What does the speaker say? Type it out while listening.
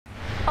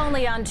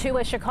Only on to,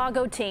 a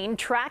Chicago teen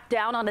tracked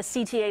down on a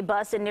CTA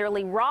bus and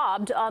nearly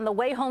robbed on the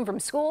way home from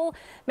school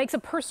makes a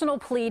personal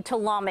plea to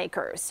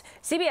lawmakers.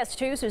 CBS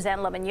 2's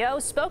Suzanne Le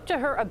Mignot spoke to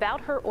her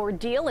about her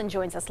ordeal and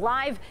joins us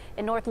live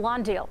in North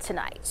Lawndale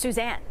tonight.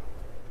 Suzanne.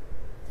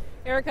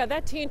 Erica,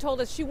 that teen told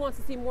us she wants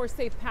to see more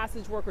safe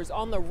passage workers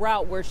on the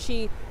route where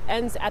she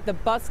ends at the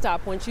bus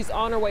stop when she's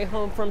on her way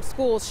home from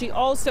school. She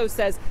also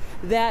says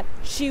that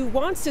she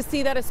wants to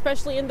see that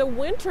especially in the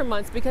winter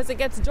months because it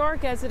gets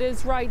dark as it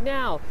is right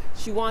now.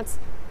 She wants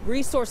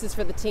resources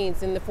for the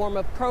teens in the form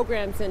of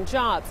programs and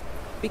jobs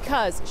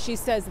because she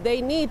says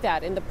they need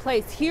that in the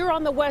place here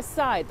on the west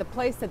side, the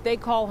place that they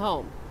call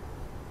home.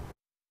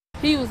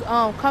 He was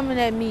coming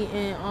at me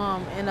in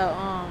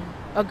a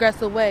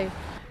aggressive way.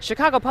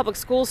 Chicago Public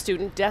School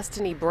student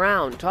Destiny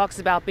Brown talks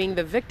about being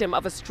the victim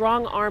of a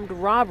strong-armed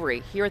robbery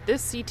here at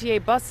this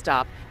CTA bus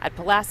stop at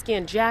Pulaski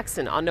and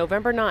Jackson on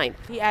November 9th.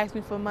 He asked me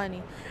for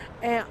money,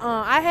 and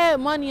I had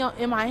money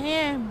in my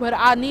hand, but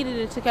I needed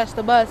it to catch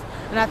the bus,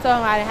 and I told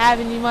him I didn't have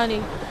any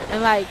money,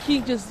 and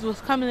he just was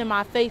coming in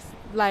my face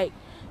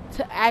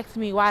to ask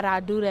me why did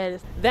I do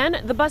that.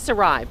 Then the bus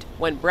arrived.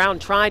 When Brown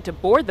tried to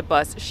board the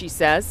bus, she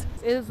says,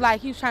 it was like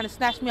he was trying to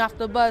snatch me off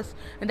the bus,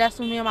 and that's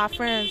when me and my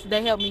friends,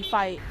 they helped me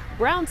fight.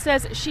 Brown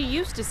says she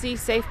used to see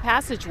safe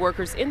passage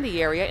workers in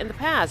the area in the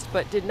past,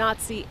 but did not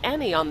see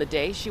any on the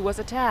day she was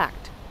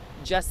attacked.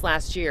 Just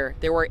last year,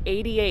 there were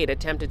 88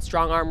 attempted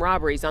strong-arm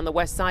robberies on the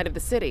west side of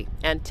the city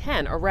and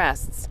 10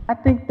 arrests. I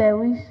think that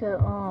we should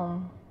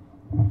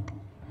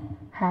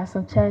have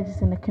some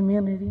changes in the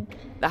community.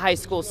 The high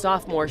school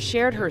sophomore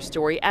shared her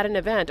story at an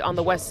event on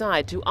the west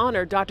side to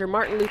honor Dr.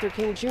 Martin Luther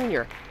King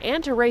Jr.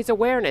 and to raise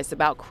awareness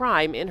about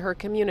crime in her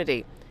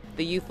community.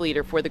 The youth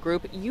leader for the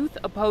group, Youth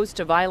Opposed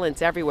to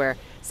Violence Everywhere,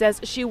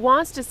 says she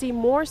wants to see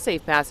more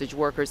safe passage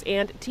workers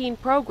and teen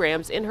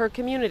programs in her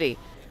community.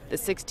 The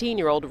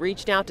 16-year-old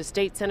reached out to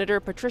State Senator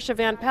Patricia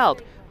Van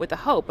Pelt with the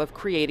hope of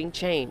creating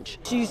change.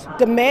 She's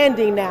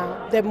demanding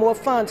now that more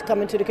funds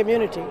come into the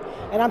community,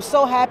 and I'm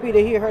so happy to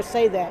hear her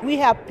say that. We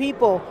have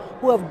people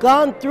who have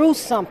gone through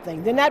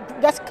something. Then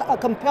that's a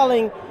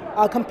compelling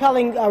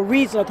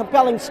reason, a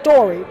compelling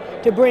story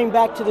to bring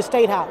back to the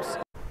State House.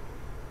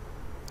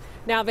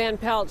 Now, Van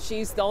Pelt,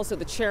 she's also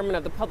the chairman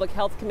of the Public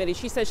Health Committee.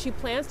 She says she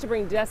plans to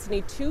bring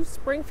Destiny to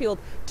Springfield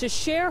to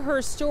share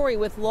her story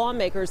with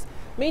lawmakers.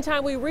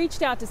 Meantime, we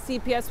reached out to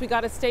CPS. We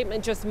got a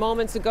statement just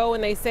moments ago,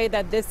 and they say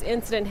that this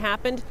incident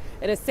happened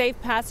in a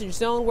safe passage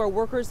zone where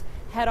workers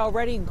had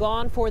already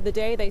gone for the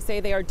day. They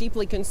say they are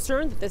deeply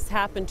concerned that this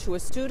happened to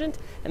a student,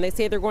 and they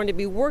say they're going to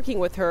be working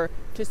with her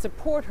to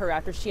support her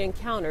after she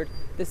encountered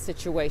this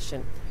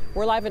situation.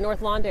 We're live in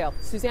North Lawndale.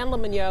 Suzanne Le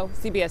Mignot,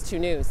 CBS 2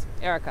 News.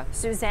 Erica.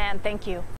 Suzanne, thank you.